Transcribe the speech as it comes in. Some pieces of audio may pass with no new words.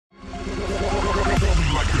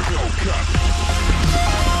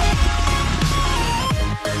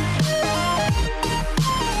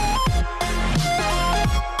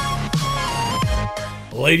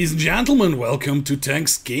Ladies and gentlemen, welcome to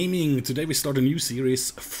Tanks Gaming. Today we start a new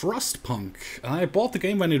series, Frostpunk. I bought the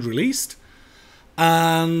game when it released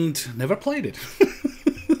and never played it.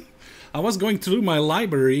 I was going through my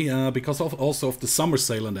library because also of the summer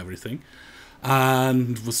sale and everything,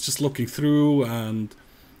 and was just looking through, and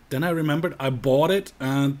then I remembered I bought it,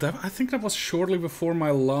 and I think that was shortly before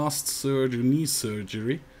my last knee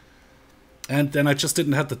surgery. And then I just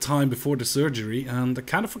didn't have the time before the surgery, and I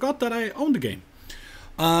kind of forgot that I owned the game.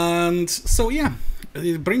 And so yeah,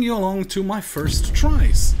 I'll bring you along to my first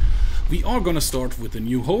tries. We are gonna start with a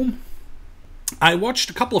new home. I watched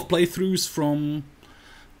a couple of playthroughs from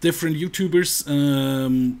different YouTubers,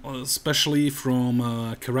 especially from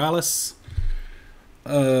Keralis.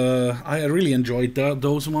 I really enjoyed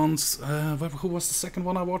those ones. Who was the second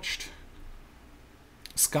one I watched?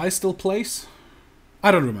 Sky Still Plays?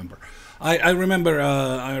 I don't remember. I remember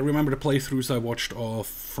the playthroughs I watched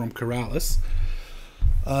from Keralis.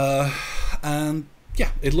 And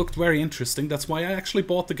yeah, it looked very interesting. That's why I actually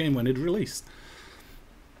bought the game when it released.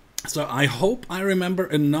 So I hope I remember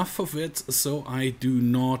enough of it so I do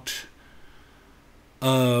not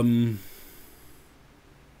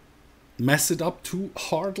mess it up too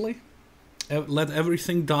hardly. Let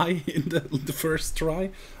everything die in the first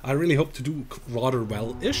try. I really hope to do rather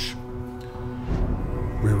well-ish.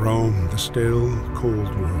 We roam the still,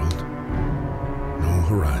 cold world. No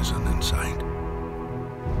horizon in sight.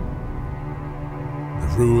 The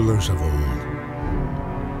rulers of old,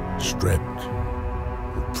 stripped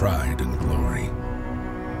of pride and glory.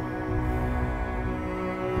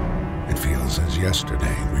 It feels as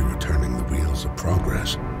yesterday we were turning the wheels of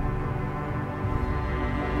progress.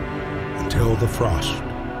 Until the frost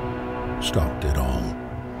stopped it all.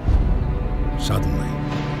 Suddenly,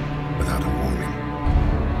 without a warning.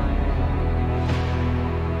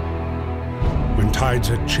 When tides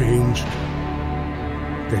had changed,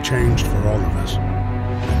 they changed for all of us,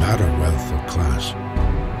 no matter wealth or class.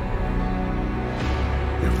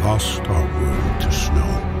 We've lost our world to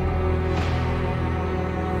snow,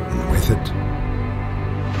 and with it,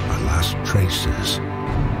 our last traces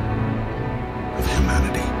of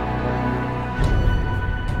humanity.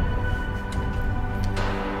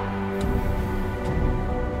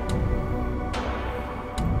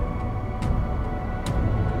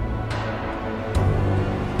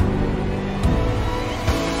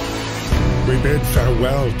 We bid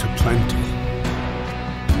farewell to plenty,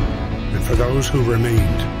 and for those who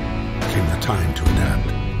remained came the time to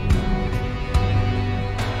adapt.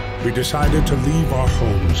 We decided to leave our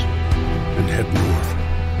homes and head north.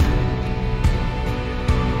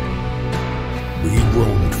 We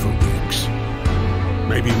roamed for weeks,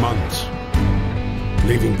 maybe months,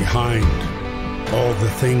 leaving behind all the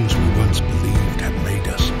things we once believed had made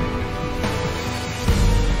us.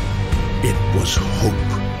 It was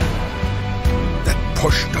hope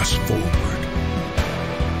pushed us forward,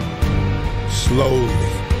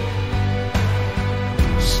 slowly,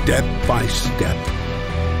 step by step.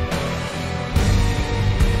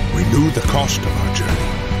 We knew the cost of our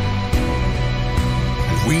journey,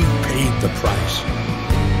 and we paid the price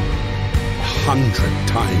 100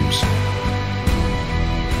 times.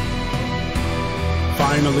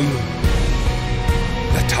 Finally,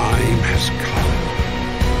 the time has come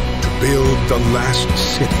to build the last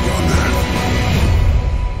city on Earth.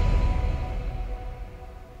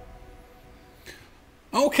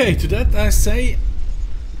 Okay, to that I say,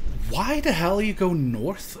 why the hell you go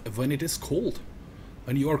north when it is cold?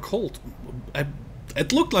 When you are cold?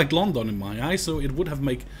 It looked like London in my eyes, so it would have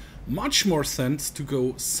made much more sense to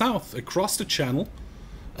go south across the channel,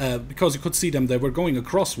 because you could see them, they were going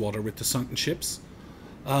across water with the sunken ships,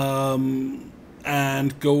 and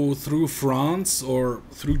go through France or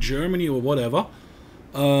through Germany or whatever,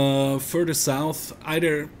 further south,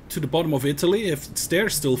 either to the bottom of Italy, if it's there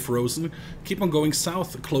still frozen, keep on going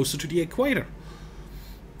south closer to the equator.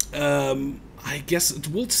 I guess it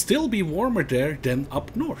will still be warmer there than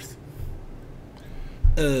up north.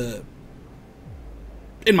 In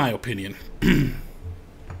my opinion.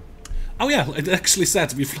 Oh yeah, it actually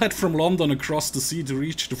said we fled from London across the sea to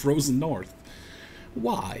reach the frozen north.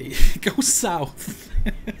 Why? Go south.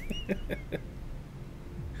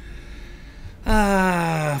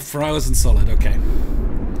 Frozen solid, okay.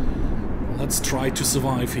 Let's try to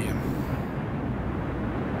survive here.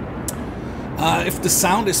 If the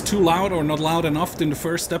sound is too loud or not loud enough in the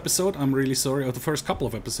first episode, I'm really sorry. Or the first couple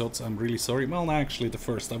of episodes, I'm really sorry. Well, no, actually the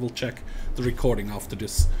first. I will check the recording after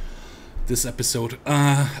this episode.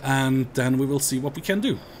 And then we will see what we can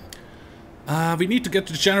do. We need to get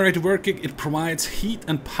the generator working. It provides heat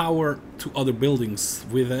and power to other buildings.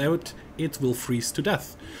 Without it will freeze to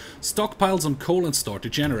death. Stockpile some coal and start the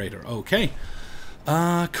generator. Okay.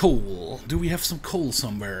 Coal. Do we have some coal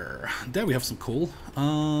somewhere? There we have some coal.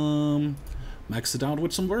 Max it out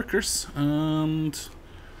with some workers. And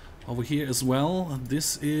over here as well.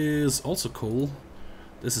 This is also coal.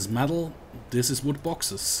 This is metal. This is wood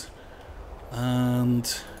boxes. And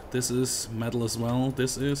this is metal as well.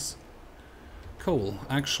 This is coal.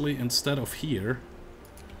 Actually, instead of here,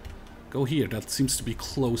 go here. That seems to be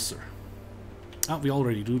closer. Ah, we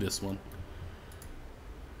already do this one.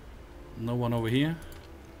 No one over here.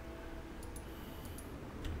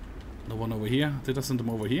 No one over here. Did I send them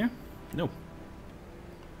over here? No.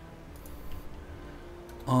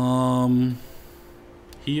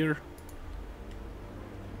 Here.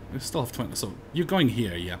 We still have 20. So you're going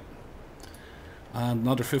here, yeah. And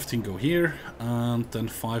another 15 go here, and then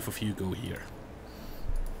 5 of you go here.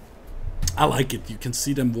 I like it. You can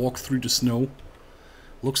see them walk through the snow.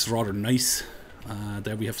 Looks rather nice.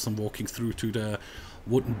 There we have some walking through to the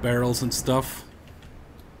wooden barrels and stuff.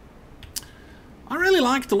 I really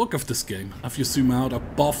like the look of this game. If you zoom out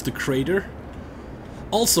above the crater.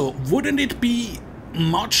 Also, wouldn't it be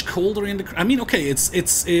much colder in the? I mean, okay,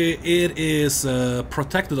 it is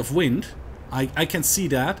protected of wind. I can see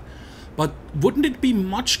that, but wouldn't it be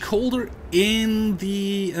much colder in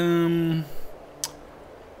the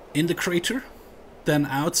crater than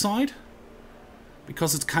outside?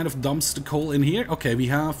 Because it kind of dumps the coal in here. Okay, we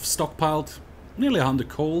have stockpiled nearly 100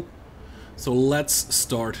 coal. So let's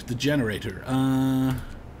start the generator.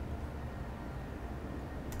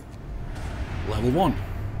 Level 1.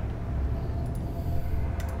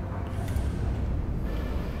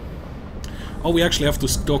 Oh, we actually have to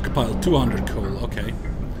stockpile 200 coal. Okay.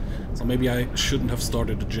 So maybe I shouldn't have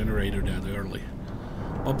started the generator that early.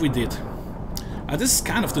 But we did. This is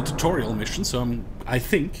kind of the tutorial mission, so I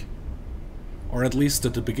think, or at least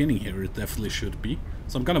at the beginning here, it definitely should be.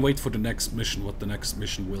 So I'm gonna wait for the next mission, what the next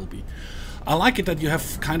mission will be. I like it that you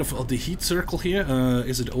have kind of the heat circle here.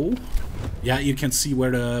 Is it O? Yeah, you can see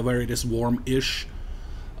where it is warm-ish.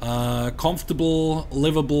 Comfortable,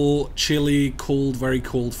 livable, chilly, cold, very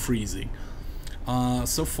cold, freezing.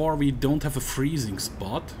 So far we don't have a freezing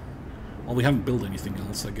spot. Well, we haven't built anything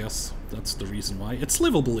else, I guess. That's the reason why. It's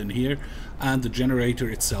livable in here, and the generator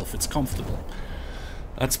itself, it's comfortable.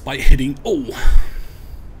 That's by hitting O.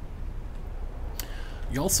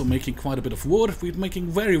 You're also making quite a bit of wood. We're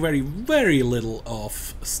making very, very, very little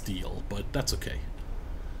of steel, but that's okay.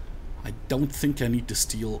 I don't think I need the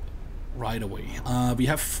steel right away. We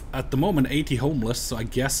have, at the moment, 80 homeless, so I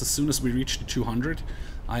guess as soon as we reach the 200,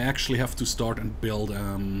 I actually have to start and build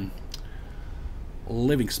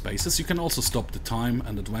living spaces. You can also stop the time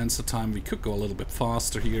and advance the time. We could go a little bit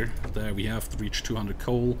faster here. There we have to reach 200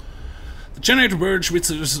 coal. The generator works with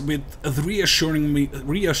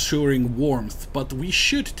reassuring warmth, but we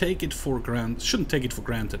shouldn't take it for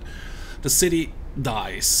granted. The city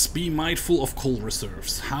dies. Be mindful of coal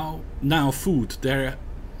reserves. How now? Food.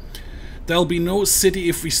 There'll be no city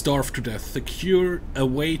if we starve to death. Secure a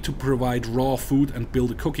way to provide raw food and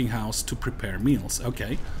build a cooking house to prepare meals.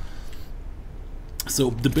 Okay.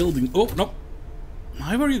 So the building. Oh no!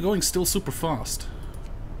 Why were you going still super fast?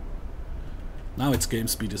 Now its game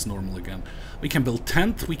speed is normal again. We can build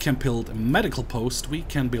tent, we can build a medical post, we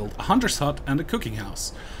can build a hunter's hut and a cooking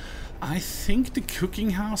house. I think the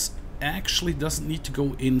cooking house actually doesn't need to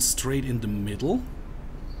go in straight in the middle.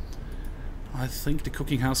 I think the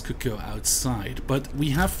cooking house could go outside, but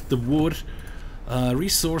we have the wood,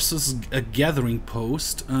 resources, a gathering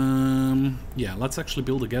post. Yeah, let's actually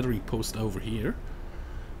build a gathering post over here.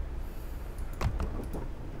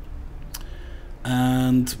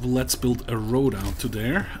 And let's build a road out to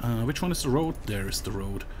there. Which one is the road? There is the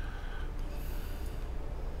road.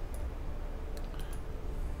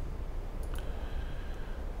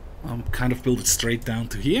 Kind of build it straight down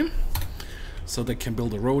to here. So they can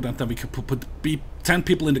build a road, and then we can put 10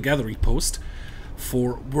 people in the gathering post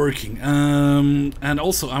for working. And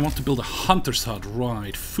also I want to build a hunter's hut.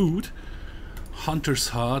 Right, food. Hunter's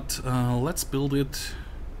hut. Let's build it.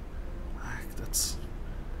 That's...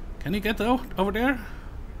 Can you get out over there?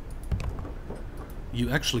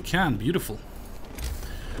 You actually can. Beautiful.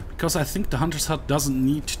 Because I think the hunter's hut doesn't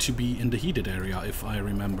need to be in the heated area, if I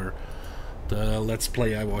remember the Let's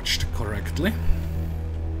Play I watched correctly.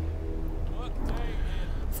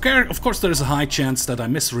 Of course, there is a high chance that I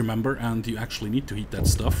misremember and you actually need to heat that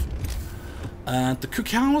stuff. And the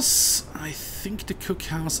cookhouse, I think the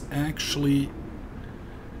cookhouse actually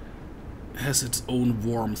has its own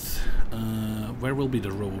warmth. Where will be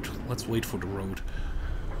the road? Let's wait for the road.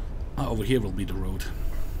 Over here will be the road.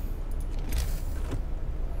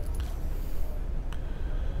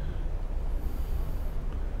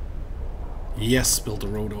 Yes, build the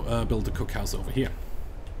road, build the cookhouse over here.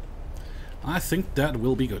 I think that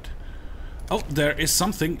will be good. Oh, there is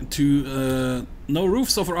something to... no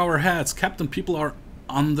roofs over our heads. Captain, people are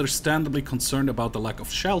understandably concerned about the lack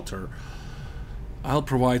of shelter. I'll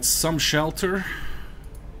provide some shelter.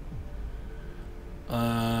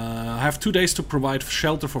 I have 2 days to provide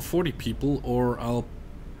shelter for 40 people, or I'll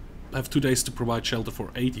have 2 days to provide shelter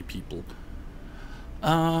for 80 people.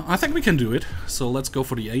 I think we can do it, so let's go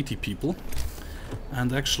for the 80 people.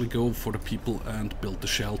 And actually go for the people and build the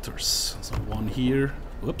shelters. So one here.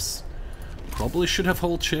 Whoops. Probably should have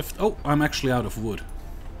hold shift. Oh, I'm actually out of wood.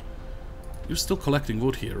 You're still collecting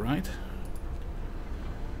wood here, right?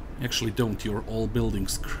 Actually don't, you're all building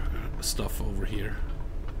stuff over here.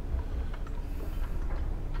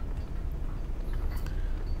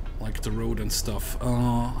 Like the road and stuff.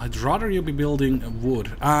 I'd rather you be building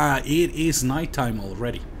wood. Ah, it is nighttime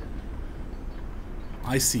already.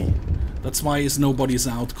 I see. That's why nobody's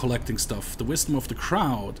out collecting stuff. The wisdom of the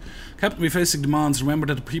crowd. Captain, we're facing demands. Remember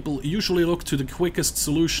that people usually look to the quickest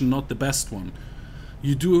solution, not the best one.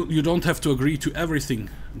 You don't have to agree to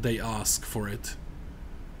everything they ask for it.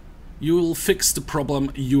 You'll fix the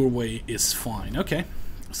problem your way is fine. Okay.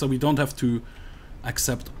 So we don't have to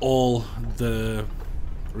accept all the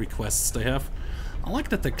requests they have. I like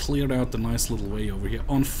that they cleared out the nice little way over here.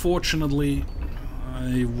 Unfortunately,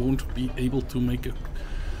 I won't be able to make a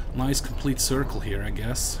nice complete circle here, I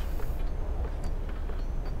guess.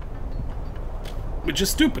 Which is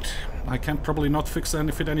stupid. I can probably not fix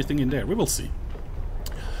and fit anything in there. We will see.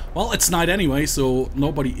 Well, it's night anyway, so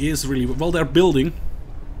nobody is really... Well, they're building,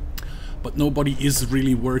 but nobody is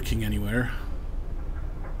really working anywhere.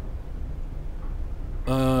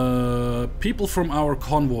 People from our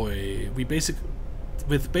convoy.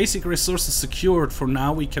 With basic resources secured, for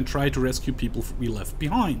now we can try to rescue people we left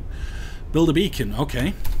behind. Build a beacon,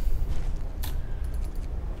 okay.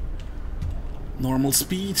 Normal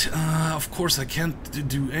speed. Of course I can't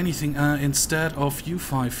do anything. Instead of you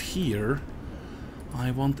 5 here, I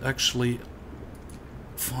want actually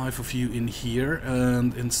 5 of you in here,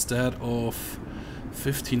 and instead of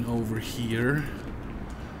 15 over here,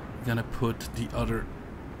 I'm gonna put the other...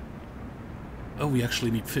 Oh, we actually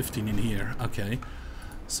need 15 in here. Okay.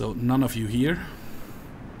 So none of you here.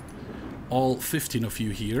 All 15 of you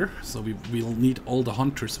here. So we'll need all the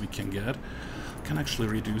hunters we can get. Can actually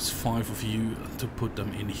reduce 5 of you to put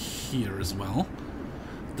them in here as well.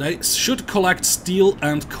 They should collect steel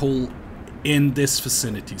and coal in this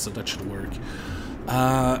vicinity, so that should work.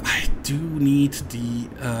 I do need the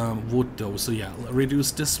wood though, so yeah,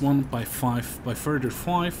 reduce this one by 5, by further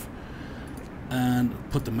 5, and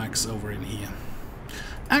put the max over in here.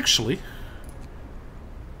 Actually,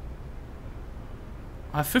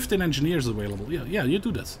 I have 15 engineers available. Yeah, you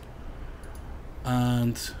do this.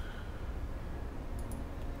 And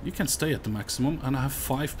you can stay at the maximum, and I have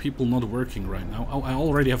 5 people not working right now. Oh, I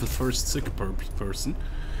already have a first sick person.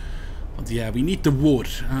 But yeah, we need the wood,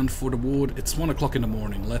 and for the wood, it's 1 o'clock in the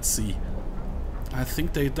morning. Let's see. I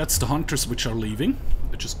think that's the hunters which are leaving,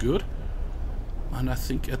 which is good. And I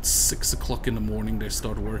think at 6 o'clock in the morning they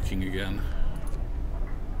start working again.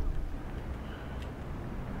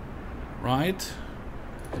 Right?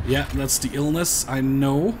 Yeah, that's the illness, I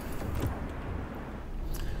know.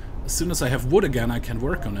 As soon as I have wood again, I can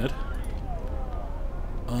work on it.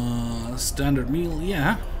 Standard meal,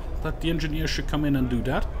 yeah. That the engineer should come in and do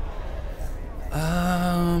that. We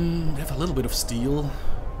have a little bit of steel.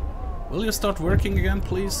 Will you start working again,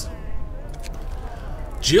 please?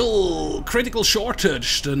 Jill, critical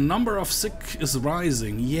shortage. The number of sick is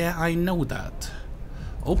rising. Yeah, I know that.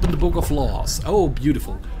 Open the book of laws. Oh,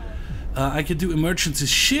 beautiful. I can do emergency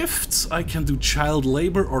shifts. I can do child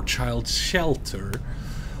labor or child shelter.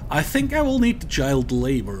 I think I will need the child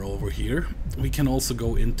labor over here. We can also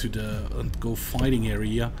go into the fighting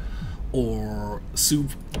area, or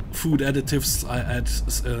soup, food additives. I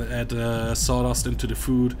add sawdust into the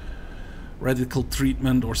food. Radical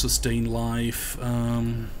treatment or sustain life.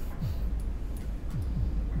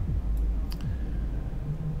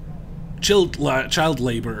 Child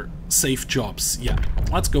labor, safe jobs. Yeah,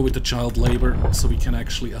 let's go with the child labor, so we can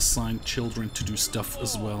actually assign children to do stuff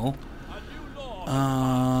as well.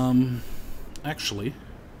 Actually,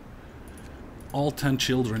 all 10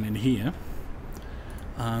 children in here,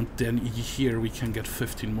 and then here we can get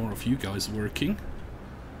 15 more of you guys working.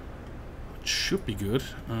 It should be good.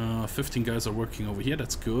 15 guys are working over here.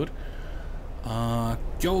 That's good.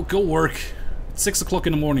 Go work. It's 6 o'clock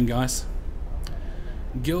in the morning, guys.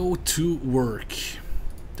 Go to work.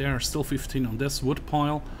 there. Still 15 on this wood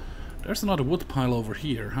pile. There's another wood pile over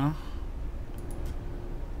here, huh?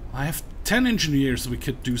 I have 10 engineers. We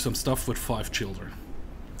could do some stuff with 5 children.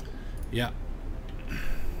 Yeah.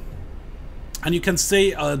 And you can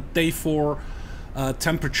say day 4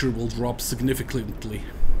 temperature will drop significantly.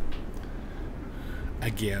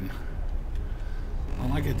 Again. I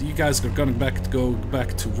like it. You guys are going go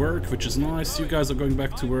back to work, which is nice. You guys are going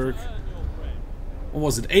back to work. What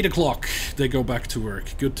was it? 8 o'clock they go back to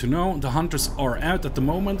work. Good to know. The hunters are out at the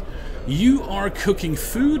moment. You are cooking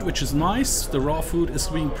food, which is nice. The raw food is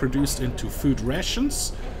being produced into food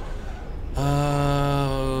rations.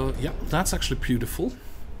 Yeah, that's actually beautiful.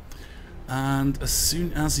 And as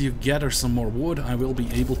soon as you gather some more wood, I will be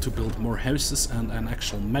able to build more houses and an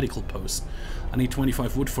actual medical post. I need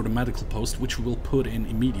 25 wood for the medical post, which we will put in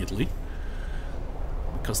immediately.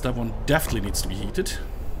 Because that one definitely needs to be heated.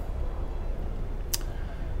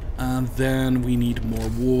 And then we need more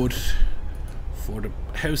wood for the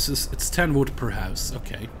houses. It's 10 wood per house.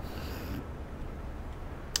 Okay.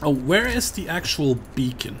 Oh, where is the actual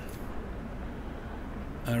beacon?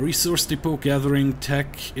 Resource depot, gathering,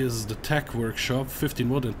 tech is the tech workshop. 15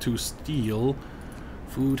 wood and 2 steel.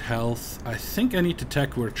 Food, health. I think I need the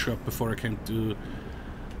tech workshop before I can do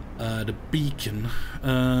the beacon.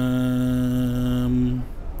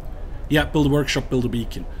 Yeah, build a workshop, build a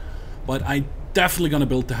beacon. But I definitely gonna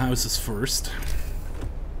build the houses first.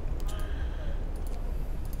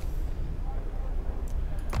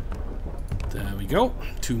 There we go.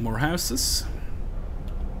 2 more houses.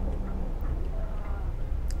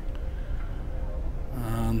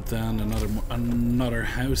 And then another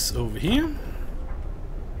house over here.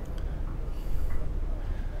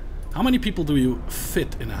 How many people do you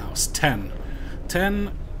fit in a house? 10.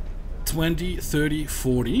 10, 20, 30,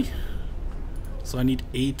 40. So I need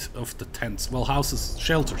 8 of the tents. Well, houses,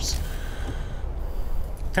 shelters.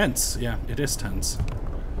 Tents, yeah, it is tents.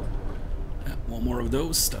 Yeah, 1 more of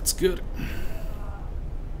those, that's good.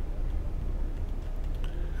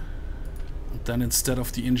 And then instead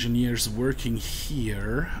of the engineers working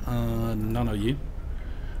here, none of you,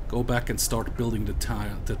 go back and start building the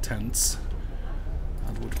tents.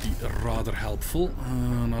 That would be rather helpful.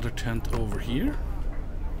 Another tent over here.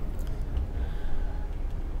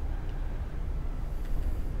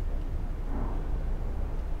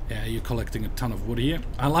 Yeah, you're collecting a ton of wood here.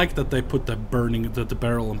 I like that they put the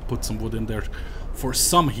barrel and put some wood in there for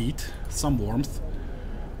some heat, some warmth.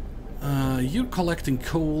 You're collecting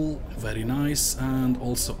coal, very nice, and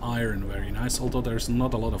also iron, very nice. Although there's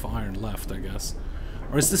not a lot of iron left, I guess.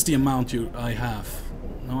 Or is this the amount I have?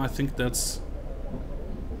 No, I think that's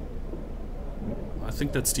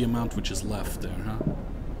the amount which is left there, huh?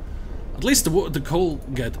 At least the coal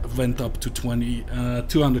went up to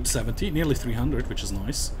 270, nearly 300, which is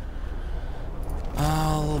nice.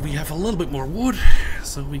 We have a little bit more wood,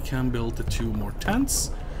 so we can build the 2 more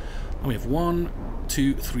tents. And we have 1,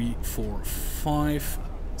 2, 3, 4, 5,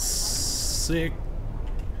 6.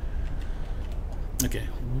 Okay,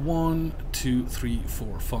 1, 2, 3,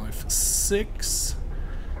 4, 5, 6,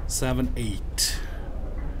 7, 8.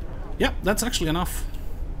 Yeah, that's actually enough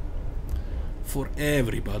for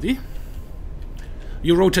everybody.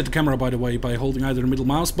 You rotate the camera, by the way, by holding either the middle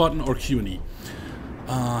mouse button or Q and E.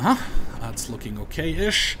 That's looking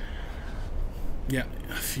okay-ish. Yeah,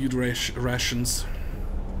 food rations.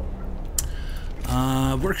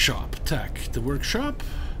 Workshop, tech. The workshop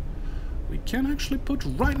we can actually put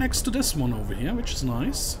right next to this one over here, which is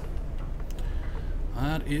nice.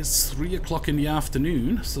 That is 3 o'clock in the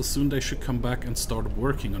afternoon, so soon they should come back and start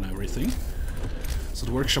working on everything. So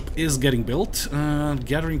the workshop is getting built.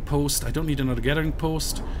 Gathering post. I don't need another gathering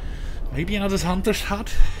post. Maybe another hunter's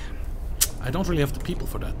hut. I don't really have the people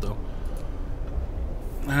for that though.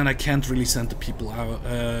 And I can't really send the people out.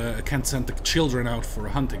 I can't send the children out for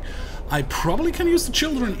hunting. I probably can use the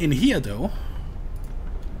children in here though.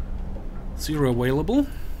 0 available.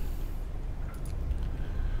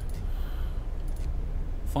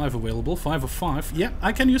 5 available. 5 of 5. Yeah,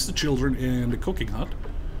 I can use the children in the cooking hut.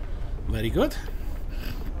 Very good.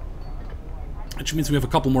 Which means we have a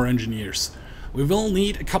couple more engineers. We will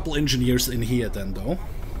need a couple engineers in here then though.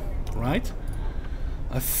 Right?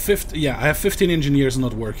 I have 15 engineers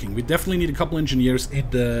not working. We definitely need a couple engineers in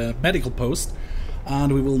the medical post.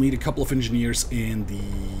 And we will need a couple of engineers in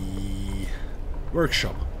the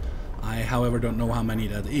workshop. I, however, don't know how many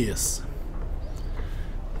that is.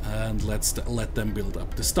 And let's let them build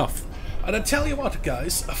up the stuff. And I tell you what,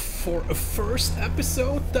 guys, for a first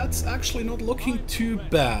episode, that's actually not looking too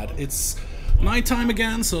bad. It's nighttime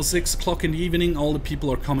again, so 6 o'clock in the evening, all the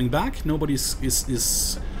people are coming back. Nobody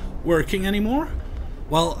is working anymore.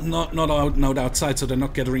 well, not outside, so they're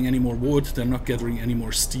not gathering any more wood, they're not gathering any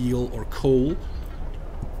more steel or coal,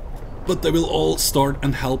 but they will all start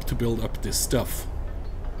and help to build up this stuff.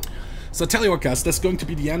 So I tell you what, guys, that's going to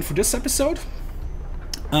be the end for this episode.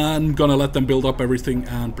 I'm gonna let them build up everything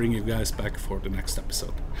and bring you guys back for the next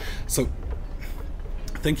episode. So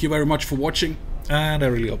thank you very much for watching, and I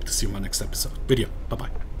really hope to see you in my next episode video. Bye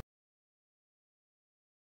bye.